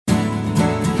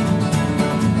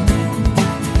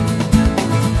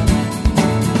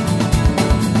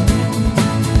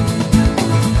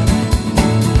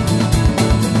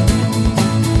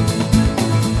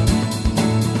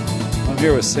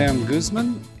here with Sam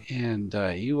Guzman, and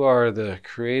you are the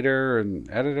creator and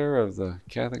editor of the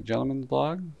Catholic Gentleman's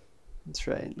Blog. That's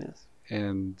right, yes.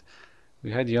 And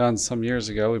we had you on some years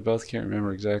ago. We both can't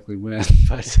remember exactly when,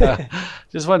 but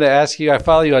just wanted to ask you, I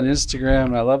follow you on Instagram,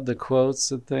 and I love the quotes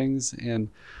and things. And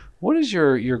what is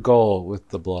your goal with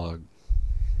the blog?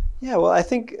 Yeah, well, I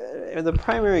think the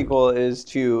primary goal is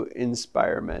to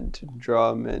inspire men, to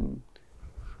draw men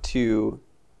to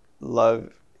love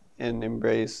and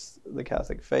embrace the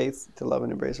Catholic faith, to love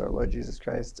and embrace our Lord Jesus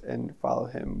Christ, and follow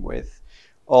him with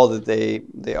all that they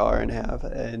are and have.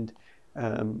 And,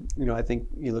 I think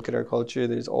you look at our culture,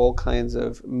 there's all kinds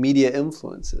of media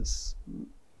influences,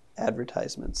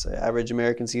 advertisements. The average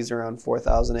American sees around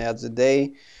 4,000 ads a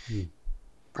day,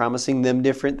 promising them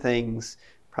different things,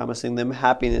 promising them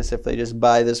happiness if they just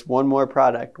buy this one more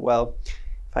product. Well,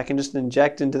 if I can just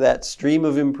inject into that stream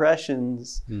of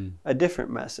impressions a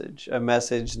different message, a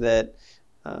message that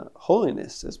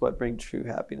holiness is what brings true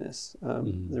happiness.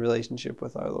 The relationship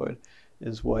with our Lord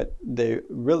is what they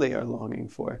really are longing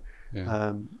for.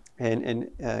 Yeah. And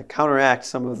counteract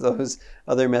some of those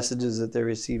other messages that they're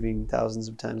receiving thousands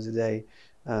of times a day,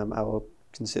 I will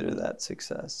consider that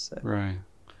success. Right.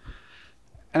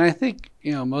 And I think,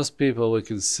 most people would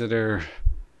consider,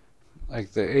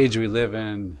 like, the age we live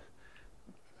in,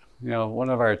 one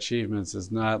of our achievements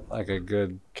is not like a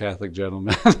good Catholic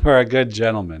gentleman or a good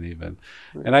gentleman even.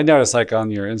 Right. And I noticed, like, on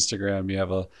your Instagram, you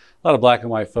have a lot of black and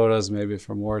white photos, maybe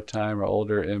from wartime or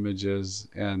older images.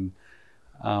 And,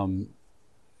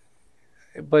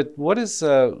 but what is,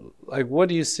 what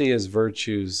do you see as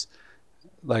virtues,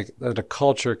 like, that a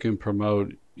culture can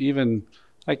promote, even,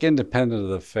 like, independent of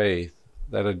the faith,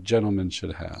 that a gentleman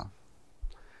should have?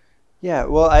 Yeah,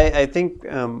 well, I think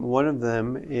one of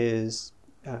them is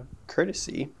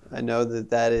courtesy. I know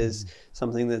that is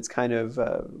something that's kind of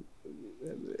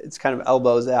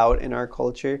elbows out in our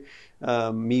culture.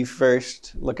 Me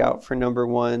first, look out for number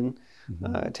one,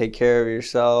 take care of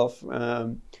yourself.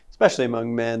 Especially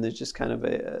among men, there's just kind of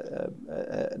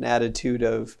an attitude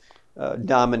of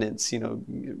dominance.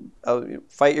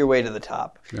 Fight your way to the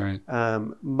top. Right.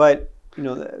 But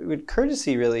what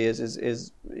courtesy really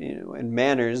is and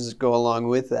manners go along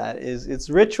with that, is it's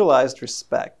ritualized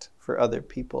respect for other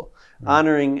people,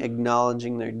 honoring,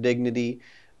 acknowledging their dignity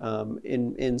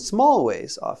in small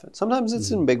ways often. Sometimes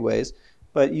it's in big ways,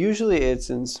 but usually it's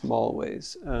in small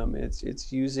ways.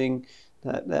 It's using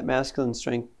that masculine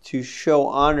strength to show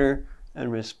honor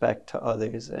and respect to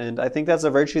others. And I think that's a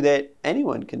virtue that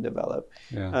anyone can develop.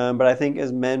 Yeah. But I think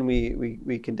as men,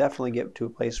 we can definitely get to a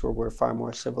place where we're far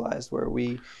more civilized, where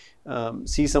we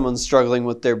see someone struggling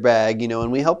with their bag,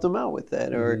 and we help them out with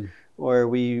that. Or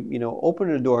we, open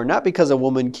a door, not because a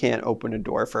woman can't open a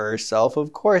door for herself.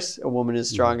 Of course, a woman is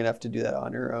strong enough to do that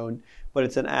on her own, but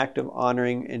it's an act of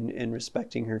honoring and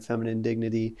respecting her feminine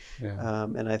dignity. Yeah.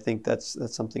 And I think that's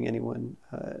something anyone,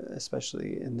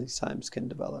 especially in these times, can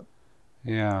develop.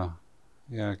 Yeah,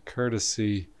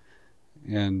 courtesy,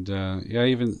 and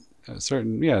even a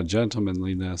certain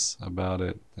gentlemanliness about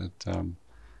it that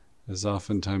is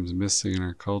oftentimes missing in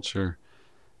our culture.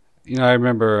 I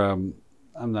remember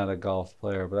I'm not a golf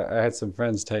player, but I had some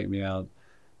friends take me out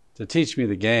to teach me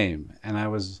the game, and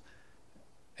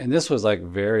this was like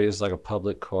it's like a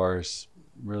public course,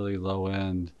 really low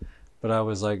end, but I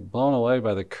was like blown away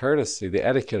by the courtesy, the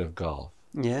etiquette of golf.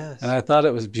 Yes. And I thought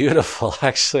it was beautiful,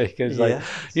 actually, because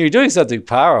you're doing something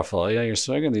powerful. You're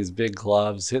swinging these big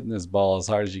clubs, hitting this ball as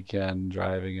hard as you can,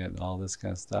 driving it, and all this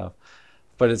kind of stuff.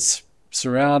 But it's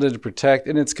surrounded, protected,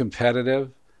 and it's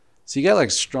competitive. So you got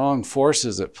like strong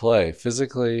forces at play,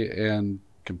 physically and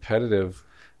competitive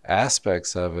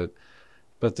aspects of it.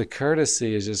 But the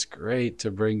courtesy is just great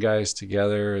to bring guys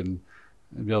together and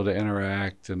be able to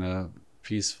interact in a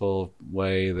peaceful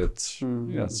way that's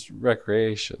it's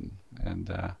recreation. And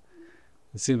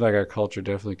it seems like our culture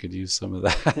definitely could use some of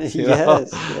that.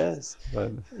 Yes.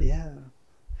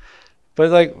 But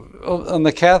like on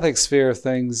the Catholic sphere of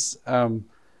things, in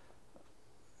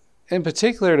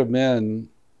particular to men,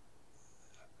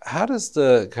 how does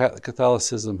the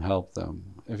Catholicism help them?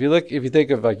 If you think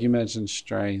of, like you mentioned,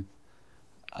 strength,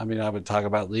 I mean, I would talk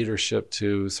about leadership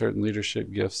too, certain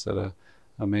leadership gifts that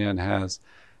a man has.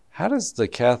 How does the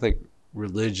Catholic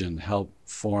religion help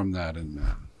form that in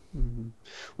men? Mm-hmm.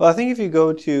 Well, I think if you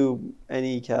go to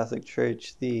any Catholic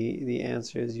church, the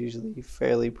answer is usually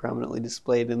fairly prominently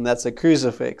displayed, and that's a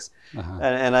crucifix.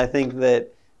 And I think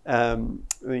that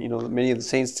many of the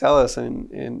saints tell us,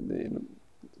 and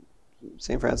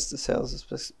St. Francis de Sales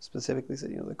specifically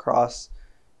said, the cross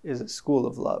is a school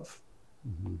of love.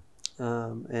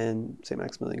 And St.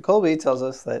 Maximilian Kolbe tells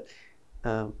us that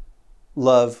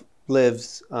love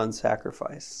lives on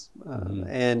sacrifice.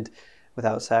 And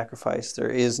without sacrifice, there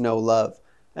is no love.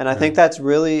 And I think that's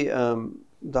really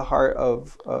the heart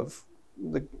of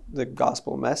the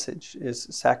gospel message, is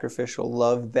sacrificial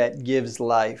love that gives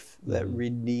life, that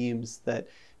redeems, that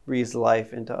breathes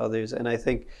life into others. And I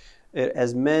think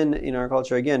as men in our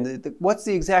culture, again, what's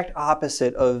the exact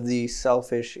opposite of the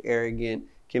selfish, arrogant,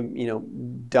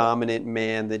 dominant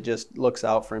man that just looks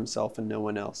out for himself and no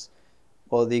one else?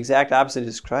 Well, the exact opposite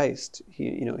is Christ.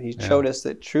 He showed us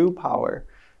that true power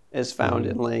is found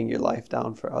in laying your life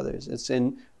down for others. It's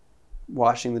in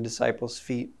washing the disciples'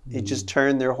 feet. It just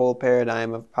turned their whole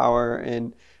paradigm of power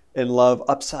and love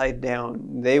upside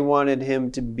down. They wanted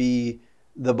him to be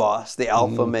the boss, the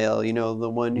alpha male, the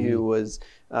one who was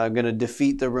going to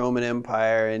defeat the Roman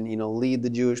Empire and, lead the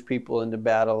Jewish people into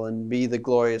battle and be the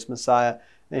glorious Messiah.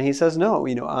 And he says, no,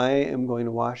 I am going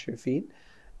to wash your feet.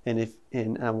 And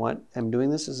I'm doing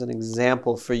this as an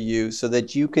example for you so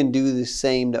that you can do the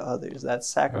same to others. That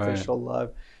sacrificial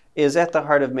love is at the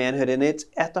heart of manhood, and it's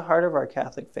at the heart of our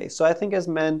Catholic faith. So I think as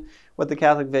men, what the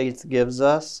Catholic faith gives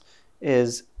us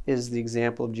is the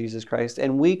example of Jesus Christ.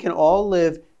 And we can all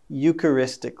live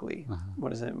Eucharistically. What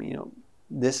does that mean?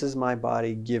 This is my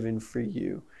body given for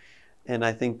you. And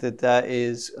I think that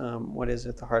is what is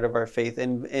at the heart of our faith.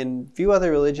 And few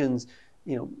other religions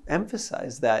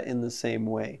emphasize that in the same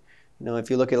way. If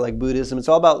you look at like Buddhism, it's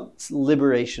all about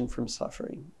liberation from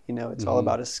suffering. It's all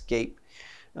about escape.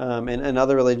 And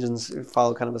other religions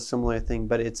follow kind of a similar thing,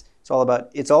 but it's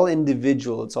all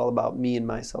individual. It's all about me and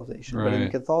my salvation. Right. But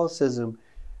in Catholicism,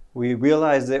 we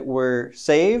realize that we're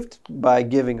saved by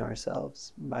giving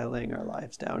ourselves, by laying our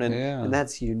lives down, and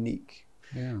that's unique.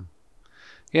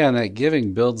 Yeah, and that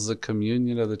giving builds the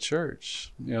communion of the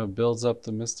church. Builds up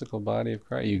the mystical body of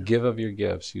Christ. You give of your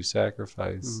gifts, you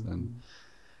sacrifice,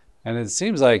 and it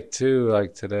seems like too,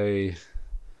 like today,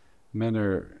 men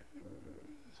are.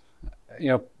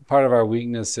 Part of our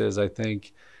weakness is, I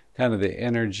think, kind of the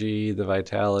energy, the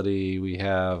vitality we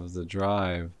have, the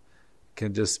drive,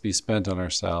 can just be spent on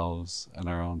ourselves and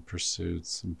our own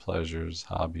pursuits and pleasures,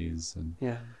 hobbies,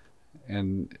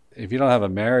 and if you don't have a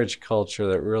marriage culture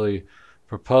that really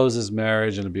proposes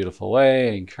marriage in a beautiful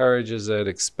way, encourages it,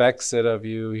 expects it of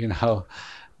you,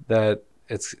 that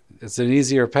it's an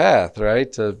easier path,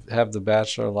 right, to have the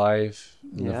bachelor life,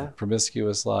 the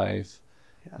promiscuous life,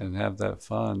 and have that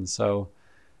fun. So,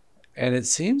 and it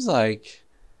seems like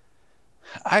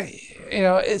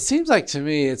it seems like to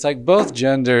me, it's like both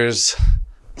genders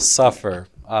suffer,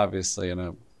 obviously,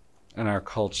 in our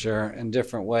culture in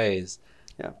different ways.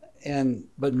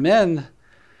 But men,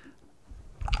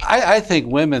 I think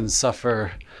women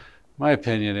suffer. My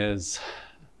opinion is,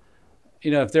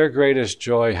 if their greatest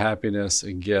joy, happiness,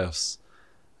 and gifts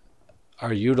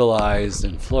are utilized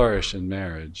and flourish in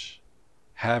marriage,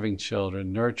 having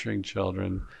children, nurturing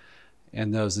children,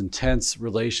 and those intense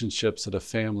relationships that a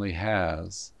family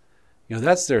has,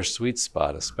 that's their sweet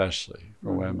spot, especially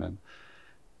for women.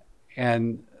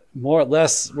 And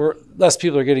less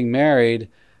people are getting married,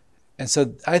 and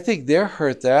so I think they're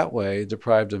hurt that way,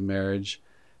 deprived of marriage.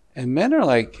 And men are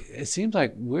like, it seems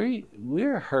like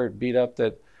we're hurt, beat up,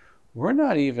 that we're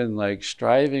not even like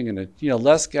striving, and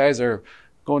less guys are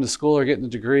going to school or getting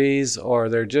degrees, or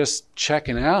they're just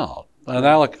checking out.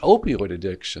 Now, like opioid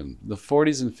addiction, the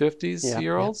 40s and 50s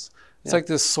year olds, it's like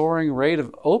this soaring rate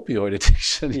of opioid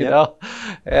addiction,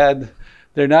 and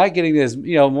they're not getting this,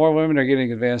 more women are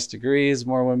getting advanced degrees,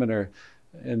 more women are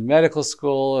in medical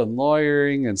school and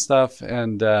lawyering and stuff,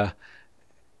 and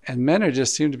men are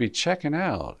just seem to be checking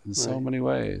out in so many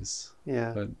ways.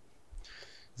 But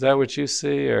is that what you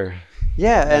see, or?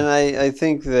 And I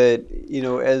think that,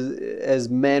 as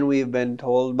men, we've been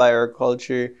told by our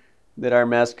culture that our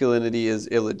masculinity is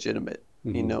illegitimate,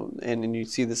 and you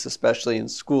see this especially in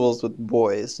schools with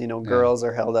boys. Girls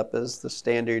are held up as the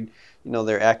standard,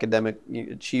 they're academic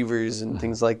achievers and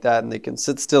things like that, and they can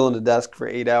sit still in a desk for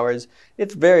 8 hours.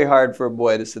 It's very hard for a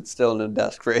boy to sit still in a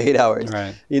desk for 8 hours,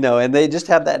 and they just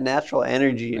have that natural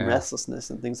energy and restlessness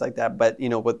and things like that. But,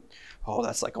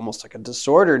 that's like almost like a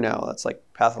disorder now. That's like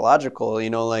pathological,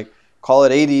 like call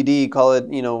it ADD, call it,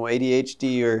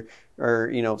 ADHD or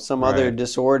some other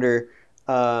disorder.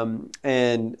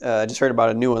 And I just heard about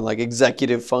a new one, like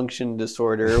executive function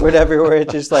disorder or whatever, where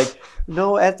it's just like,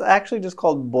 no, it's actually just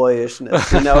called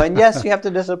boyishness, and yes, you have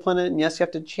to discipline it, and yes, you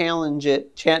have to challenge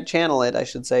it, channel it, I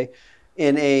should say,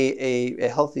 in a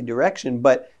healthy direction.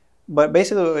 But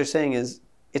basically what we're saying is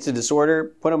it's a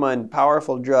disorder. Put them on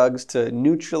powerful drugs to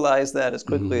neutralize that as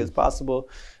quickly as possible.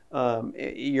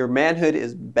 Your manhood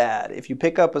is bad. If you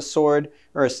pick up a sword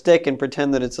or a stick and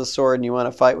pretend that it's a sword and you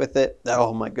want to fight with it,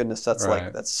 oh my goodness, that's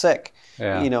that's sick.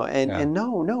 Yeah. And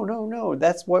no.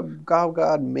 That's what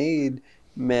God made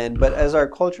men. But as our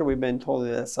culture, we've been told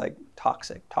that that's like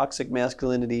toxic. Toxic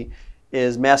masculinity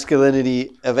is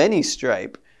masculinity of any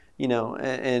stripe.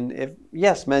 And if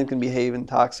yes, men can behave in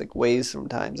toxic ways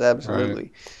sometimes,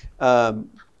 absolutely. Right.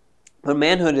 But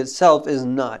manhood itself is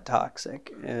not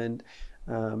toxic, and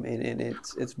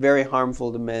it's very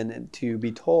harmful to men to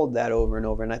be told that over and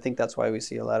over. And I think that's why we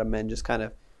see a lot of men just kind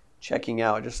of checking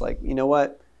out, just like, you know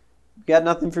what, you got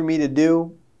nothing for me to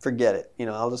do, forget it.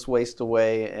 I'll just waste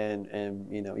away and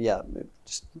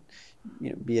just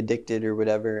be addicted or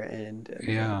whatever. And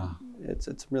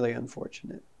it's really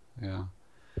unfortunate. Yeah.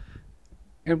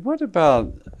 And what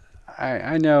about,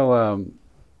 I know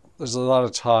there's a lot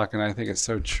of talk, and I think it's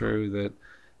so true that,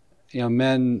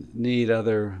 men need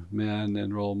other men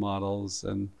and role models.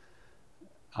 And,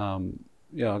 a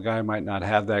guy might not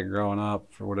have that growing up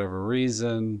for whatever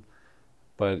reason,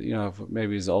 but, if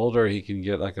maybe he's older, he can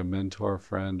get like a mentor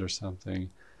friend or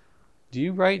something. Do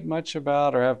you write much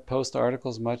about or have post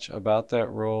articles much about that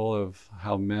role of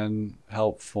how men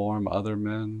help form other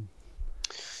men?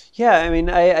 Yeah, I mean,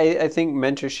 I think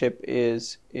mentorship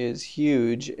is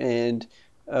huge, and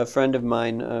a friend of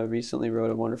mine recently wrote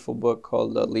a wonderful book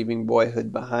called Leaving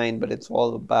Boyhood Behind, but it's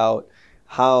all about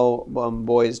how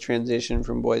boys transition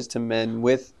from boys to men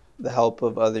with the help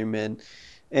of other men.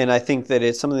 And I think that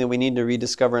it's something that we need to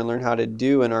rediscover and learn how to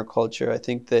do in our culture. I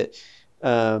think that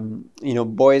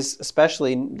boys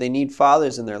especially, they need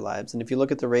fathers in their lives. And if you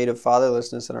look at the rate of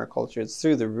fatherlessness in our culture, it's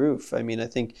through the roof. I mean, I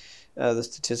think the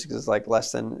statistics is like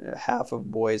less than half of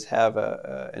boys have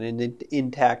an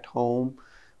intact home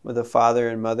with a father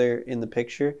and mother in the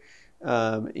picture.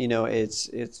 It's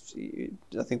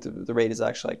I think the rate is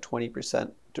actually like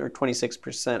 20% or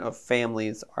 26% of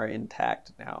families are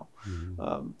intact now.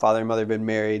 Mm-hmm. Father and mother have been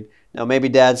married. Now maybe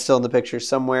dad's still in the picture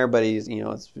somewhere, but he's,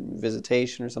 it's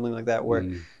visitation or something like that where,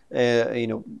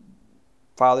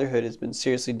 fatherhood has been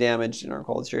seriously damaged in our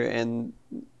culture. And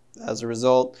as a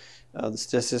result, the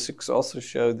statistics also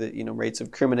show that, rates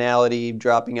of criminality,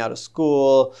 dropping out of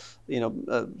school,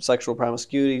 sexual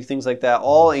promiscuity, things like that,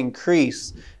 all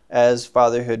increase as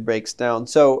fatherhood breaks down.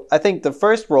 So I think the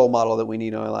first role model that we need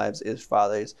in our lives is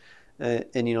fathers. And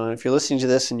if you're listening to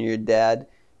this and you're a dad,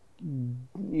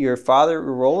 your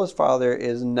role as father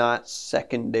is not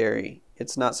secondary.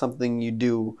 It's not something you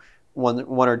do one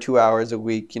or 2 hours a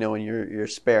week, in your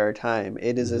spare time.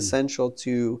 It is essential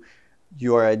to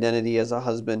your identity as a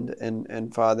husband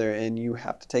and father, and you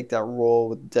have to take that role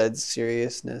with dead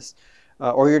seriousness,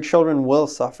 or your children will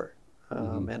suffer.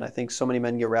 And I think so many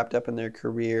men get wrapped up in their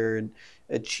career and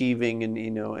achieving and,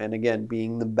 and again,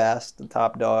 being the best, the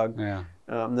top dog. Yeah.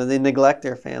 That they neglect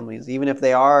their families, even if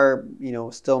they are,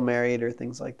 still married or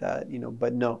things like that,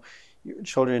 but no, your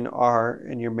children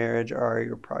and your marriage are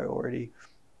your priority.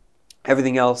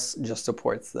 Everything else just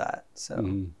supports that.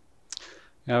 So.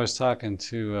 I was talking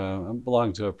to, I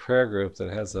belong to a prayer group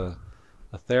that has a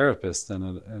therapist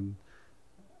in it,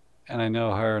 and I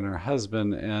know her and her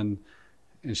husband, and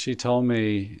she told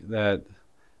me that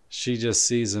she just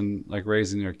sees in like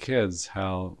raising their kids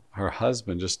how her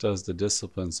husband just does the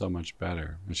discipline so much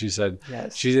better. And she said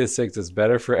she just thinks it's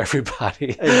better for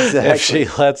everybody if she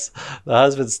lets the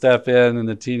husband step in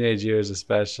the teenage years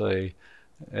especially,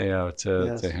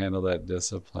 to handle that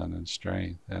discipline and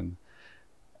strength. And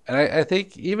I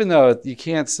think even though you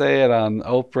can't say it on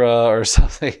Oprah or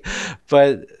something,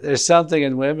 but there's something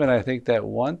in women, I think, that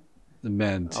want the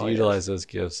men to utilize those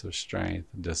gifts of strength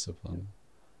and discipline.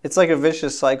 It's like a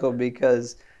vicious cycle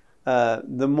because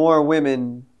the more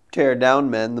women tear down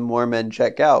men, the more men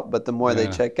check out. But the more they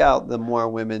check out, the more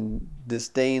women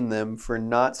disdain them for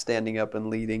not standing up and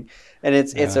leading. And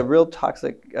it's a real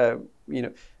toxic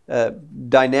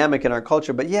dynamic in our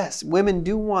culture. But yes, women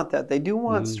do want that. They do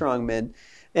want strong men.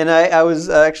 And I was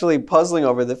actually puzzling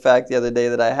over the fact the other day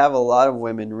that I have a lot of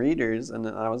women readers, and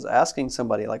I was asking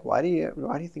somebody, like, why do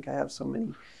you think I have so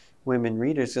many women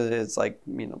readers? Because it's like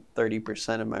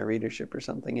 30% of my readership or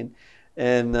something,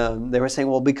 and they were saying,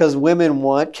 well, because women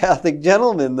want Catholic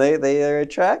gentlemen, they are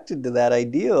attracted to that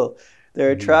ideal.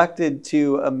 They're attracted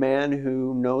to a man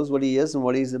who knows what he is and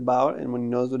what he's about, and when he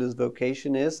knows what his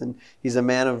vocation is, and he's a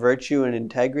man of virtue and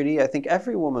integrity. I think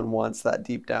every woman wants that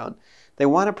deep down. They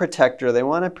want a protector. They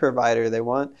want a provider. They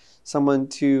want someone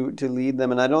to lead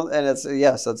them. And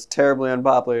that's terribly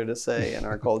unpopular to say in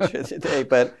our culture today,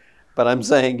 but I'm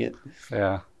saying it.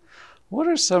 Yeah. What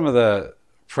are some of the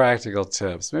practical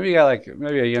tips? Maybe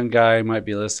a young guy might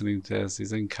be listening to this.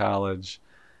 He's in college,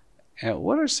 And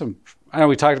what are some, I know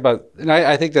we talked about, and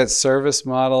I think that service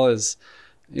model is,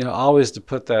 always to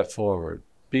put that forward.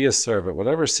 Be a servant,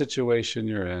 whatever situation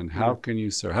you're in. How can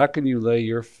you serve? How can you lay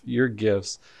your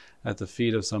gifts at the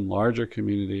feet of some larger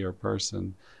community or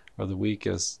person or the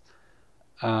weakest?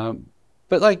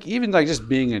 But even just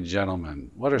being a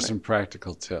gentleman, what are some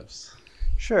practical tips?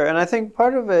 Sure, and I think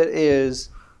part of it is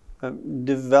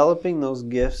developing those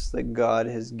gifts that God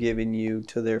has given you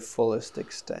to their fullest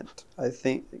extent. I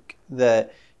think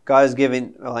that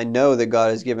I know that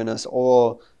God has given us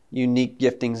all unique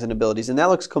giftings and abilities, and that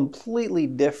looks completely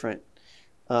different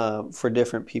for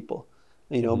different people.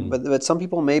 But some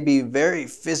people may be very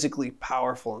physically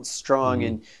powerful and strong,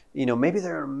 and maybe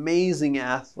they're an amazing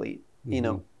athlete.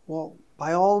 Well,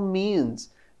 by all means,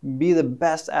 be the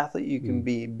best athlete you can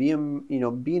be. Be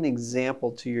an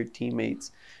example to your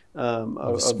teammates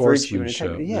of virtue and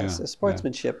integrity. Yes,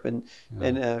 sportsmanship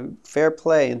and fair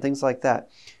play and things like that.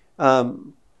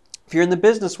 If you're in the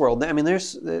business world,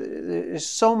 there's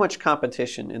so much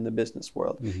competition in the business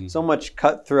world, so much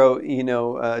cutthroat,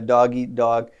 dog eat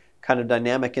dog kind of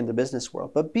dynamic in the business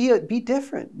world. But be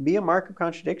different. Be a mark of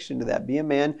contradiction to that. Be a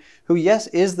man who, yes,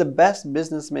 is the best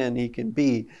businessman he can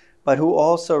be, but who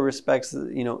also respects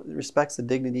the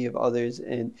dignity of others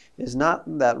and is not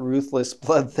that ruthless,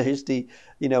 bloodthirsty,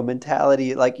 mentality.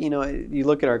 You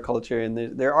look at our culture,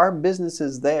 and there are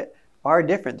businesses that are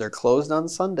different. They're closed on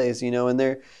Sundays, and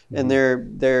they're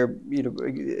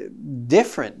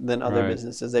different than other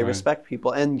businesses. They respect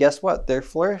people, and guess what? They're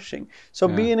flourishing. So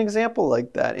be an example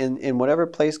like that in whatever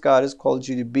place God has called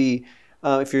you to be.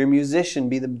 If you're a musician,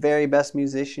 be the very best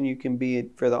musician you can be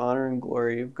for the honor and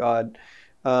glory of God.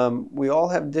 We all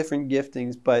have different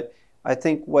giftings, but I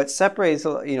think what separates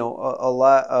a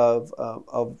lot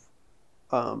of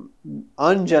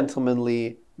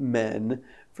ungentlemanly men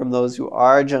from those who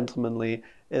are gentlemanly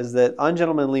is that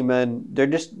ungentlemanly men,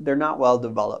 they're not well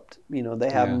developed. They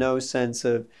have no sense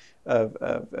of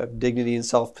dignity and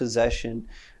self-possession.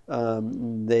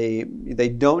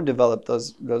 They don't develop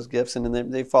those gifts, and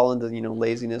then they fall into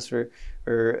laziness or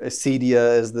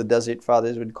acedia, as the Desert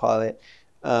Fathers would call it.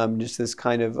 Just this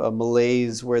kind of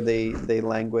malaise where they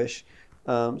languish.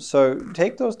 So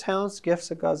take those talents, gifts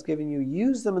that God's given you,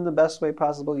 use them in the best way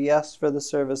possible, yes, for the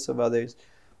service of others,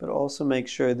 but also make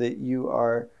sure that you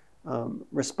are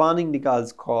responding to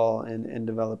God's call and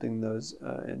developing those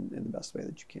in the best way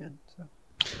that you can. So.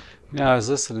 Yeah, I was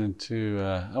listening to,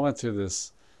 I went through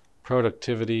this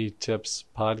productivity tips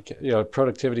podcast,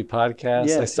 productivity podcast.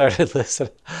 Yes, I started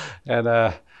listening, and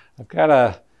I've kind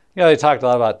of, they talked a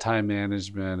lot about time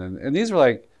management, and these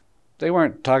were they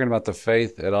weren't talking about the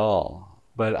faith at all,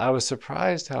 but I was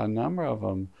surprised how a number of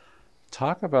them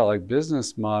talk about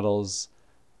business models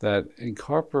that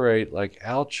incorporate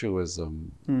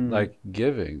altruism,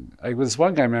 giving. This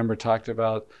one guy I remember talked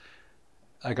about,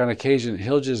 on occasion,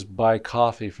 he'll just buy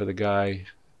coffee for the guy.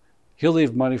 He'll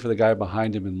leave money for the guy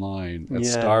behind him in line at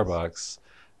Starbucks,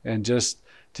 and just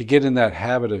to get in that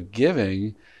habit of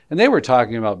giving. And they were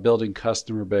talking about building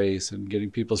customer base and getting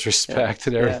people's respect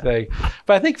and everything.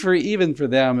 But I think even for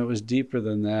them, it was deeper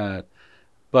than that.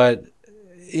 But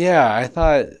I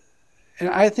thought, and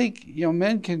I think,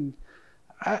 men can,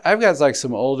 I've got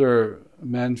some older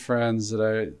men friends that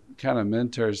I kind of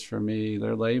mentors for me.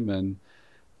 They're laymen.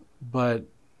 But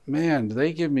man, do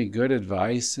they give me good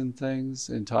advice and things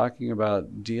and talking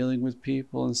about dealing with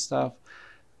people and stuff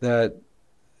that,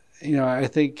 I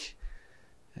think,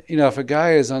 if a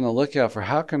guy is on the lookout for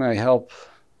how can I help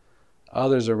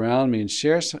others around me and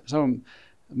share some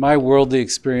of my worldly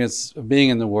experience of being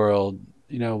in the world,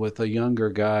 with a younger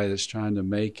guy that's trying to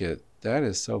make it, that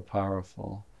is so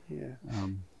powerful.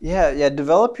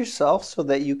 Develop yourself so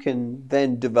that you can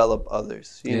then develop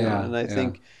others. And I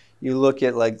think you look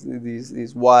at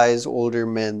these wise older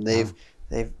men.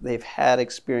 They've had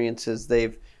experiences.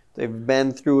 They've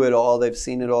been through it all. They've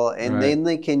seen it all, and then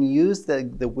they can use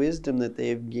the wisdom that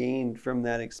they've gained from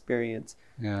that experience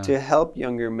to help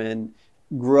younger men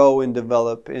grow and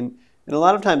develop. And a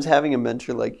lot of times, having a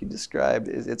mentor like you described,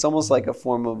 it's almost like a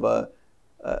form of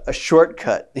a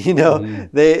shortcut.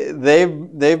 They've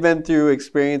been through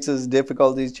experiences,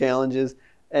 difficulties, challenges,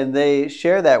 and they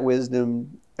share that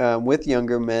wisdom with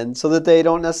younger men so that they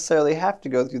don't necessarily have to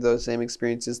go through those same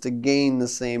experiences to gain the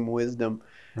same wisdom.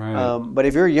 But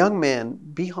if you're a young man,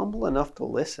 be humble enough to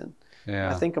listen.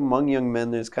 I think among young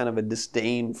men, there's kind of a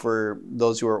disdain for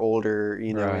those who are older,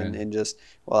 and just,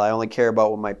 I only care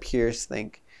about what my peers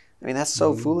think. That's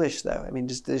so foolish, though.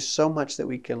 There's so much that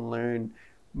we can learn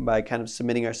by kind of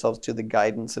submitting ourselves to the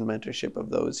guidance and mentorship of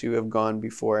those who have gone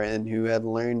before and who have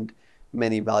learned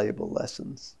many valuable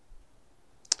lessons.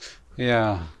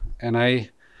 Yeah, and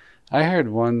I I heard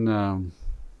one,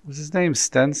 was his name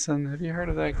Stenson? Have you heard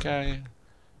of that guy?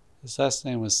 His last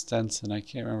name was Stenson. I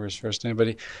can't remember his first name,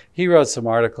 but he wrote some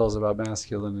articles about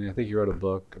masculinity. I think he wrote a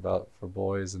book about for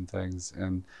boys and things.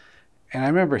 And I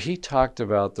remember he talked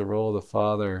about the role of the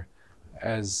father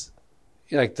as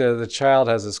like the child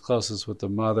has its closest with the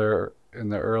mother in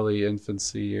the early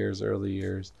infancy years, early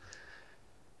years.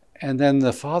 And then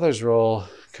the father's role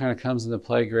kind of comes into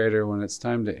play greater when it's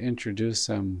time to introduce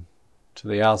him to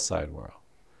the outside world.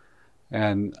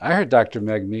 And I heard Dr.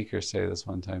 Meg Meeker say this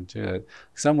one time too, that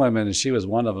some women, and she was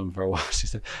one of them for a while, she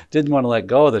said, didn't want to let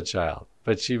go of the child.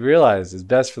 But she realized it's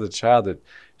best for the child that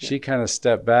she kind of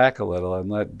stepped back a little and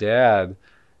let dad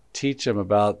teach him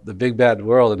about the big bad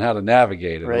world and how to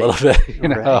navigate it a little bit, you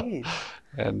know. Right.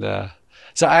 And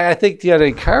so I think you got to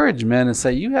encourage men and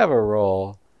say, you have a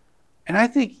role. And I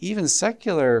think even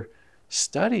secular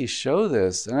studies show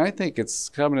this. And I think it's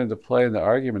coming into play in the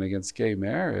argument against gay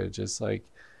marriage. It's like,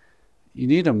 you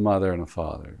need a mother and a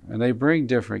father, and they bring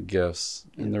different gifts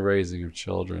in the raising of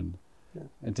children. Yeah.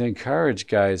 And to encourage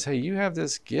guys, hey, you have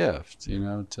this gift, you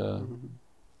know,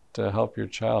 to help your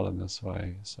child in this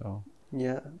way. So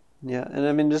yeah. And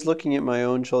I mean, just looking at my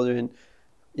own children,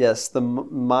 yes,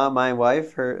 my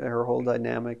wife, her whole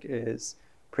dynamic is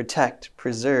protect,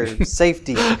 preserve,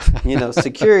 safety, you know,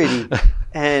 security.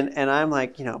 And I'm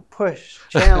like, you know, push,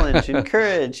 challenge,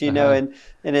 encourage, you know, and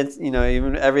it's, you know,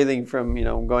 even everything from, you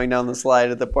know, going down the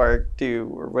slide at the park to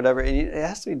or whatever. And it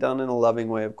has to be done in a loving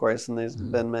way, of course. And there's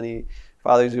been many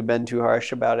fathers who've been too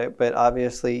harsh about it. But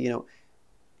obviously, you know,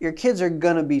 your kids are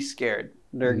going to be scared.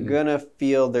 They're going to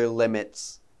feel their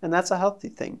limits. And that's a healthy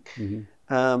thing.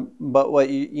 But what,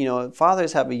 you know,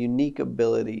 fathers have a unique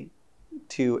ability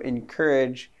to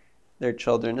encourage their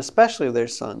children, especially their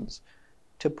sons,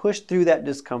 to push through that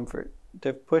discomfort,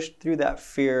 to push through that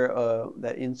fear,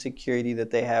 that insecurity that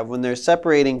they have when they're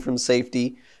separating from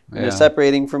safety, when they're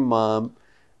separating from mom,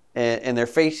 and they're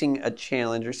facing a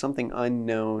challenge or something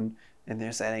unknown, and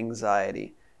there's that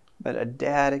anxiety. But a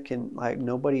dad can, like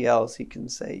nobody else, he can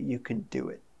say, you can do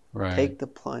it. Right. Take the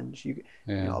plunge. You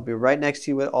know, I'll be right next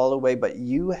to you all the way, but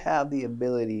you have the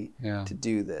ability to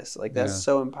do this. Like that's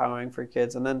so empowering for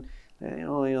kids. And then, you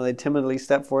know, they timidly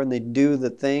step forward and they do the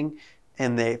thing,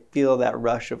 and they feel that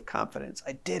rush of confidence.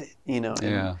 I did it, you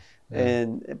know.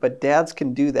 But dads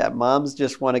can do that. Moms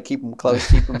just want to keep them close,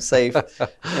 keep them safe,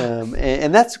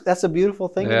 and that's a beautiful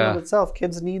thing in and of itself.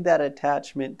 Kids need that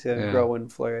attachment to grow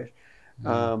and flourish.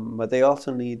 But they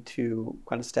also need to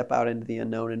kind of step out into the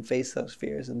unknown and face those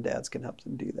fears, and dads can help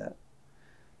them do that.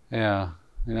 Yeah,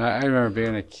 you know, I remember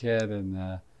being a kid,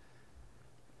 and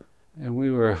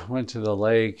we went to the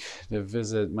lake to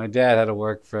visit. My dad had a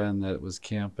work friend that was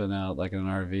camping out like in an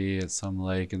RV at some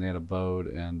lake, and they had a boat,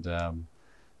 and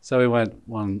so we went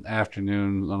one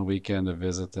afternoon on a weekend to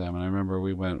visit them. And I remember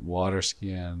we went water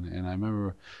skiing, and I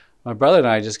remember my brother and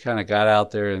I just kind of got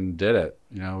out there and did it.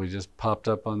 You know, we just popped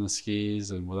up on the skis,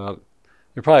 and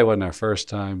it probably wasn't our first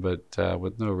time, but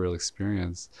with no real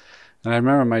experience. And I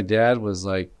remember my dad was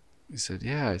like, he said,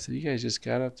 you guys just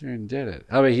got up there and did it.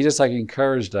 I mean, he just like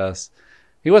encouraged us.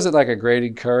 He wasn't like a great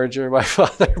encourager, my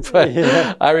father, but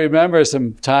I remember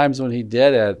some times when he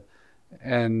did it,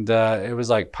 and it was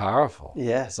like powerful.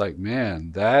 Yeah. It's like,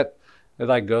 man, it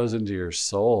like goes into your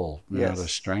soul, you know, to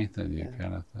strengthen you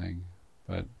kind of thing.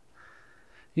 But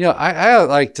you know, I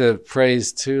like to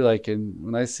praise too, like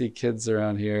when I see kids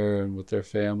around here and with their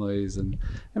families and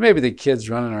maybe the kids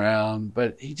running around,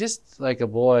 but he just like a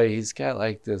boy, he's got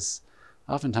like this,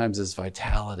 oftentimes this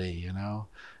vitality, you know,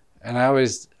 and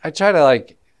I try to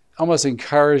like almost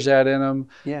encourage that in him.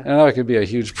 Yeah. And I know it could be a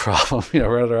huge problem, you know,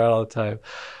 running around all the time,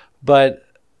 but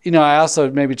you know, I also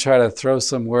maybe try to throw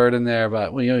some word in there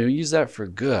about, well, you know, you use that for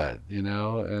good, you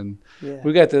know, and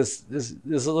we got this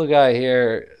little guy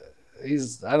here.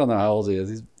 I don't know how old he is.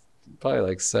 He's probably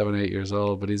like 7, 8 years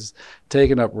old, but he's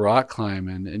taken up rock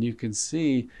climbing, and you can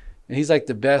see, and he's like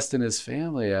the best in his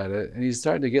family at it, and he's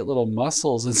starting to get little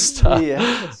muscles and stuff.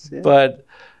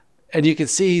 And you can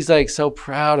see he's like so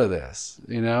proud of this,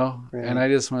 you know. Right. And I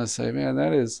just want to say, man,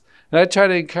 and I try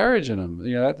to encourage him.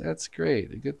 You know, that's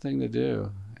great, a good thing to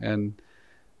do. And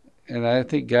I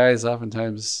think guys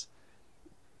oftentimes,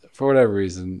 for whatever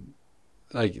reason,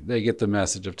 like they get the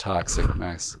message of toxic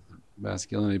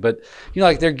masculinity, but you know,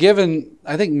 like they're given,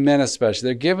 I think men especially,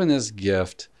 they're given this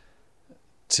gift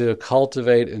to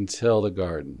cultivate and till the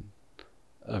garden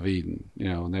of Eden, you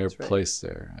know, and they're placed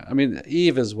there. I mean,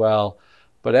 Eve as well,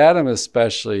 but Adam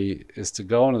especially is to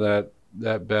go into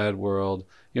that bad world.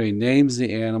 You know, he names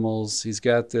the animals. He's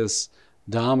got this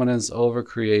dominance over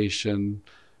creation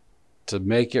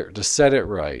to set it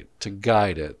right, to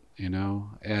guide it, you know,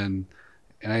 and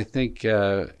I think,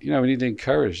 we need to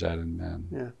encourage that in men.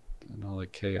 Yeah. And all the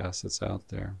chaos that's out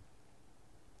there.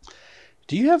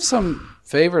 Do you have some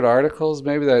favorite articles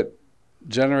maybe that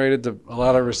generated a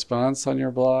lot of response on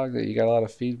your blog that you got a lot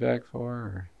of feedback for?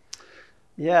 Or?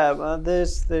 Yeah,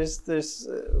 there's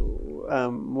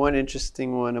one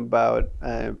interesting one about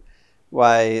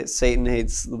why Satan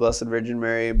hates the Blessed Virgin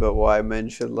Mary, but why men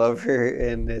should love her,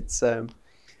 and it's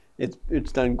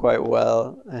done quite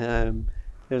well.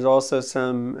 There's also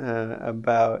some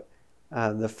about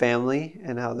the family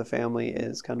and how the family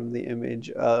is kind of the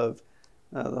image of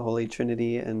the Holy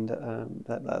Trinity and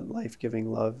that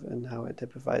life-giving love and how it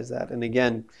typifies that. And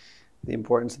again, the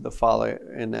importance of the Father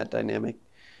in that dynamic.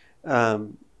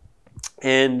 And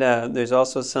there's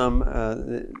also some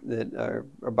that are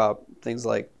about things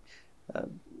like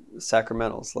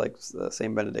sacramentals, like the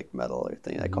St. Benedict medal or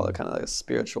thing. I call it kind of like a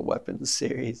spiritual weapons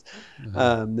series.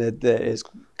 That is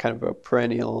kind of a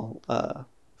perennial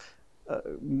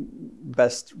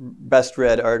best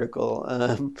read article.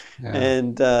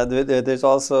 And there's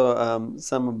also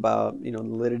some about the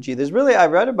liturgy. I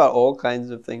read about all kinds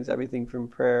of things, everything from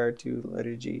prayer to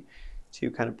liturgy to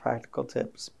kind of practical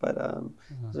tips. But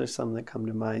there's some that come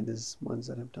to mind as ones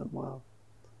that have done well.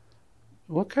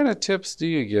 What kind of tips do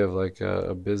you give, like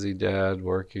a busy dad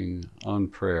working on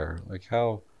prayer? Like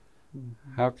how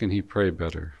can he pray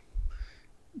better?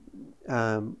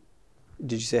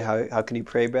 Did you say how can he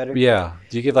pray better? Yeah.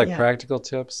 Do you give practical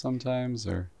tips sometimes,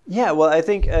 or? Yeah. Well, I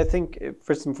think it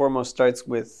first and foremost starts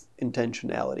with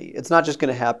intentionality. It's not just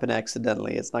going to happen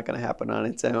accidentally. It's not going to happen on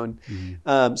its own.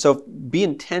 Mm-hmm. So be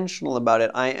intentional about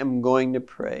it. I am going to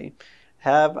pray.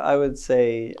 Have, I would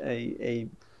say, a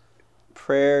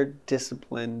prayer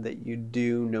discipline that you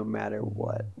do no matter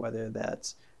what, whether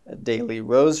that's a daily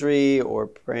rosary or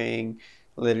praying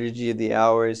liturgy of the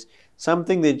hours,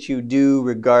 something that you do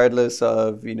regardless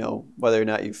of, whether or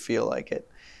not you feel like it.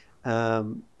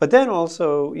 But then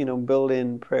also, build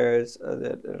in prayers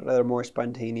that are more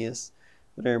spontaneous,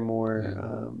 that are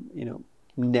more,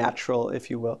 natural, if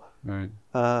you will. Right.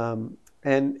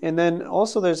 And then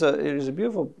also there's a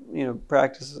beautiful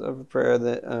practice of prayer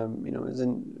that is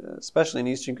especially in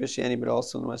Eastern Christianity, but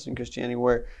also in Western Christianity,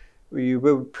 where you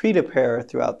repeat a prayer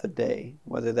throughout the day,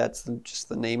 whether that's just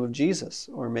the name of Jesus,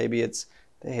 or maybe it's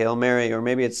the Hail Mary, or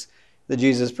maybe it's the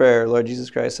Jesus prayer, Lord Jesus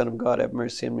Christ, Son of God, have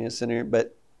mercy on me, a sinner.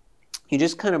 But you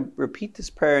just kind of repeat this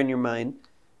prayer in your mind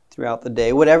throughout the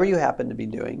day, whatever you happen to be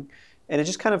doing, and it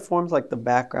just kind of forms like the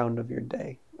background of your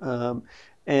day.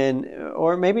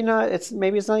 Or maybe not. It's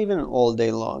not even all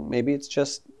day long. Maybe it's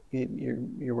just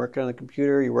you're working on the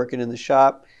computer, you're working in the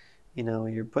shop,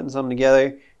 you're putting something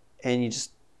together, and you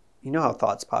how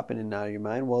thoughts pop in and out of your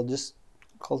mind. Well, just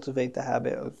cultivate the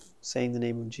habit of saying the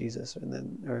name of Jesus,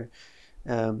 or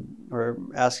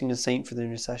asking a saint for the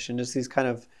intercession. Just these kind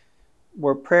of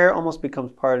where prayer almost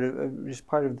becomes part of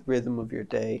the rhythm of your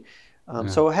day.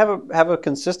 So have a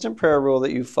consistent prayer rule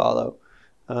that you follow.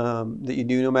 That you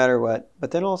do no matter what,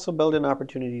 but then also build in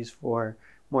opportunities for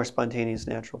more spontaneous,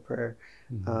 natural prayer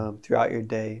throughout your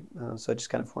day. So it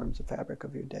just kind of forms the fabric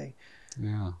of your day.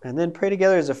 Yeah. And then pray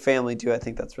together as a family too. I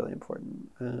think that's really important.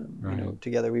 Right.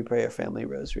 Together we pray a family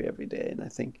rosary every day, and I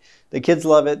think the kids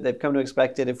love it. They've come to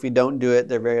expect it. If we don't do it,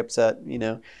 they're very upset.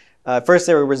 At first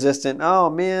they were resistant. Oh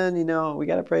man, we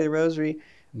got to pray the rosary.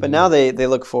 But now they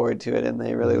look forward to it, and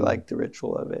they really like the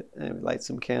ritual of it. And we light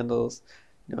some candles.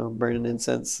 Burning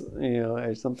incense,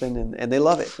 or something, and they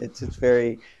love it. It's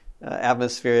very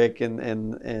atmospheric,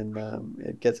 and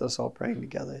it gets us all praying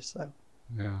together. So,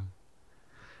 yeah.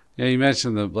 You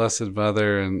mentioned the Blessed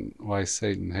Mother and why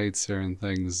Satan hates her and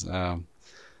things. I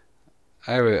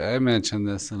mentioned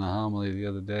this in a homily the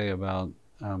other day about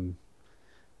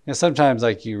sometimes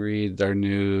like you read our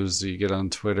news, or you get on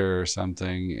Twitter or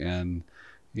something, and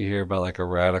you hear about like a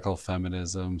radical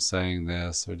feminism saying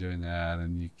this or doing that,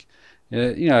 and it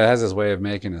has this way of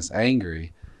making us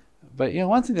angry. But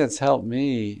one thing that's helped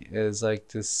me is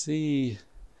to see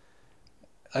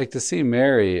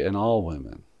Mary in all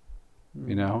women,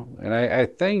 and I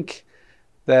think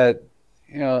that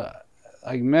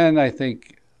like men,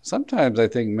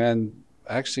 sometimes men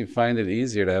actually find it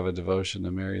easier to have a devotion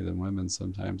to Mary than women.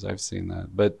 Sometimes I've seen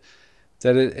that, but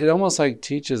that it almost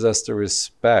teaches us the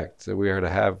respect that we are to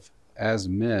have as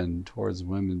men towards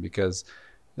women, because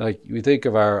we think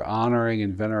of our honoring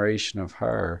and veneration of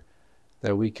her,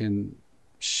 that we can,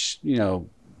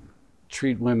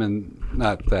 treat women,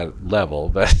 not that level,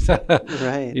 but,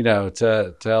 right.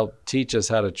 To help teach us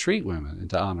how to treat women and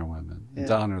to honor women and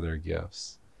to honor their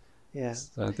gifts. Yeah.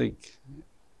 So I think.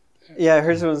 Yeah, I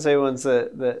heard someone say once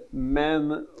that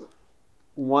men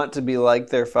want to be like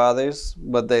their fathers,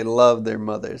 but they love their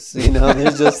mothers.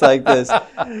 There's just like this,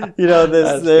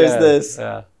 there's this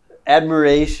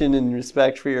admiration and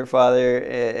respect for your father,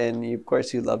 and of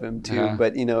course you love him too. Yeah.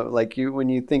 But when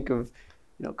you think of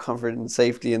comfort and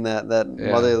safety and that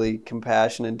motherly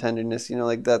compassion and tenderness,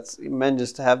 that's men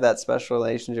just to have that special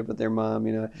relationship with their mom.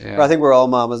 I think we're all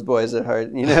mama's boys at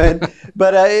heart.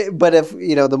 But if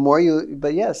the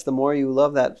more you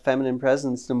love that feminine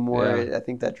presence, the more I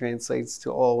think that translates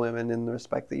to all women and the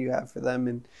respect that you have for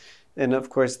them. And of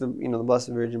course the Blessed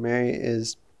Virgin Mary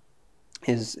is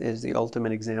the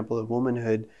ultimate example of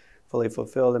womanhood fully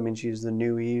fulfilled. I mean, she's the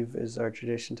new Eve, as our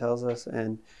tradition tells us,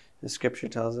 and the Scripture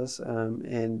tells us,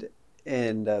 and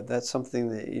that's something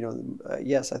that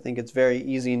yes, I think it's very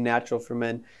easy and natural for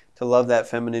men to love that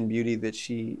feminine beauty that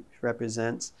she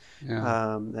represents,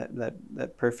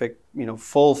 that perfect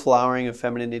full flowering of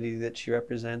femininity that she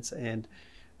represents, and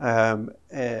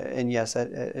yes,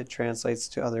 it translates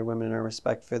to other women and our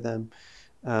respect for them.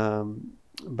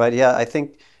 But yeah, I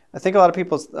think a lot of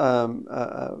people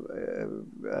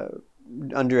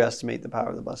underestimate the power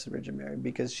of the Blessed Virgin Mary,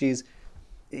 because she's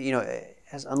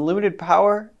has unlimited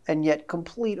power and yet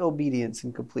complete obedience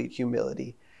and complete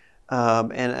humility,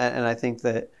 and I think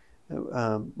that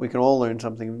we can all learn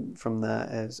something from that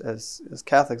as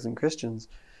Catholics and Christians,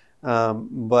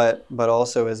 but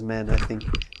also as men. I think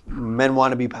men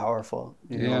want to be powerful.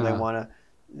 They want to,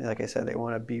 like I said, they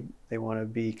want to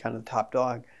be kind of top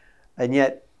dog, and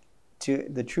yet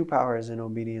the true power is in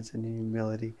obedience and in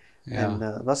humility. Yeah. And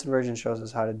the Blessed Virgin shows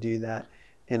us how to do that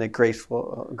in a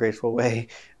graceful way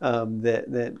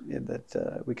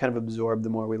that we kind of absorb the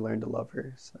more we learn to love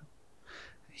her. So.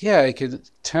 Yeah, it could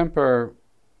temper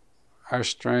our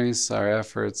strengths, our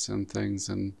efforts, and things,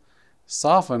 and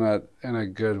soften it in a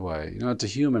good way. To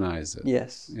humanize it.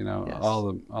 Yes. Yes.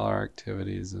 all our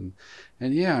activities, and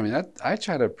yeah, I mean, I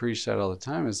try to preach that all the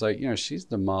time. It's like she's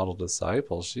the model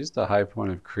disciple. She's the high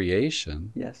point of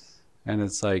creation. Yes. And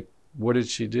it's like, what did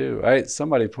she do?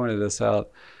 Somebody pointed this out,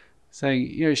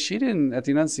 saying, she didn't, at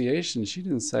the Annunciation, she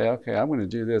didn't say, okay, I'm going to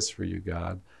do this for you,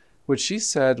 God. What she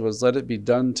said was, let it be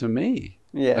done to me.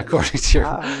 Yeah. According to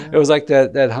your, it was like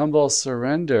that humble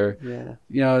surrender.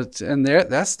 Yeah. And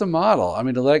that's the model. I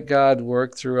mean, to let God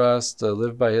work through us, to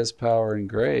live by His power and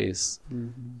grace.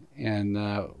 Mm-hmm. And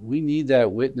we need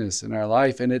that witness in our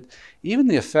life. And even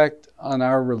the effect on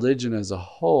our religion as a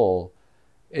whole,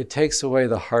 it takes away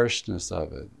the harshness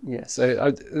of it. Yes.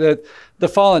 The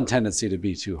fallen tendency to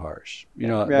be too harsh. The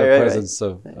presence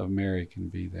of Mary can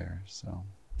be there. So.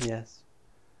 Yes.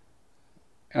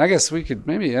 And I guess we could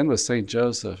maybe end with St.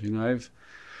 Joseph.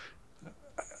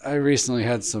 I recently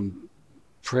had some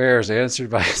prayers answered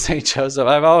by St. Joseph.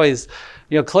 I've always,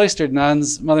 cloistered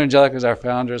nuns, Mother Angelica is our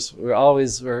founders.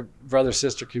 We're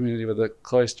brother-sister community with the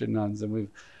cloistered nuns, and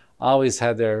we've always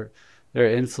had their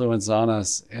influence on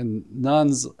us. And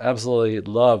nuns absolutely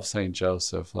love St.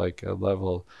 Joseph, like a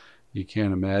level you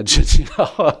can't imagine,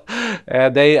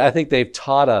 And I think they've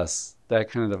taught us that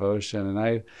kind of devotion.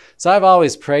 And so I've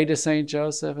always prayed to St.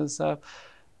 Joseph and stuff.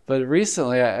 But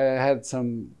recently I had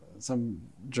some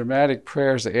dramatic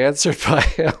prayers answered by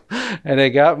him, and they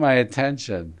got my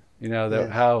attention,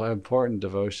 how important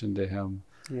devotion to him.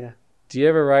 Yeah. Do you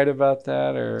ever write about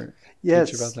that or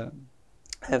teach about that?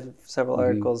 I have several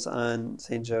articles on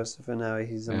St. Joseph and how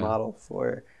he's a model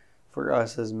for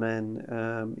us as men.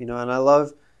 And I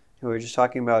love, we were just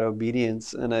talking about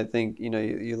obedience, and I think,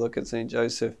 you look at St.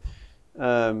 Joseph,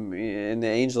 and the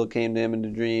angel came to him in a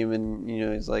dream, and,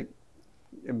 he's like,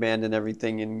 abandon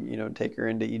everything and, take her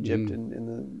into Egypt.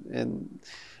 And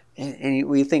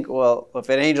we think, well, if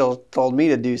an angel told me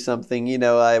to do something,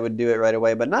 I would do it right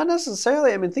away. But not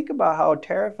necessarily. I mean, think about how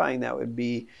terrifying that would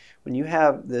be when you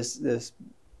have this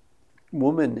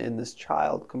woman and this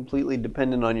child completely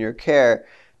dependent on your care,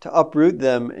 to uproot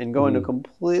them and go into a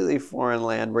completely foreign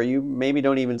land where you maybe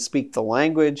don't even speak the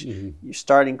language. You're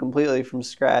starting completely from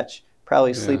scratch,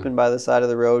 probably sleeping by the side of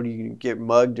the road. You can get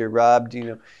mugged or robbed.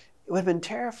 It would have been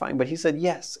terrifying. But he said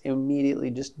yes, immediately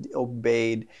just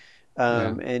obeyed.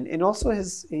 And also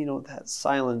his, that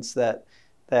silence, that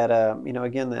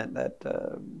again, that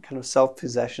kind of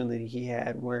self-possession that he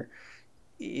had, where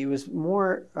it was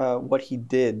more what he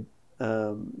did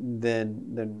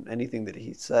than anything that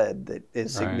he said that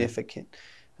is significant.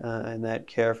 And that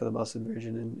care for the Blessed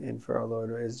Virgin and for our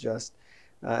Lord is just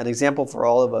an example for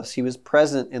all of us. He was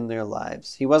present in their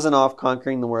lives. He wasn't off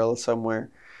conquering the world somewhere,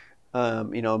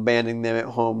 abandoning them at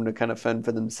home to kind of fend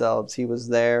for themselves. He was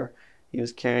there. He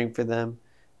was caring for them.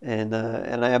 And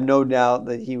I have no doubt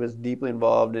that he was deeply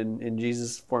involved in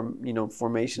Jesus'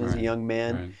 formation as a young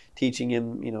man, teaching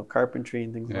him, carpentry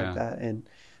and things like that. And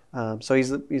So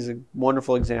he's a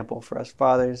wonderful example for us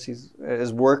fathers. He's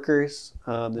as workers.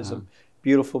 There's a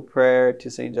beautiful prayer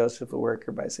to Saint Joseph the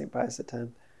Worker by Saint Pius X.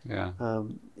 Yeah.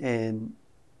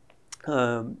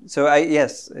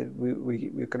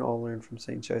 We can all learn from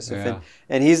Saint Joseph, Yeah.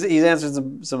 and he's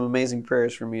answered some amazing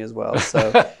prayers for me as well.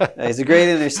 So he's a great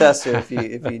intercessor if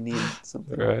you need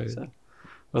something. Right. So,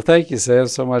 Well, thank you, Sam,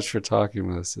 so much for talking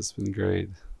with us. It's been great.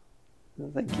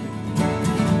 thank you.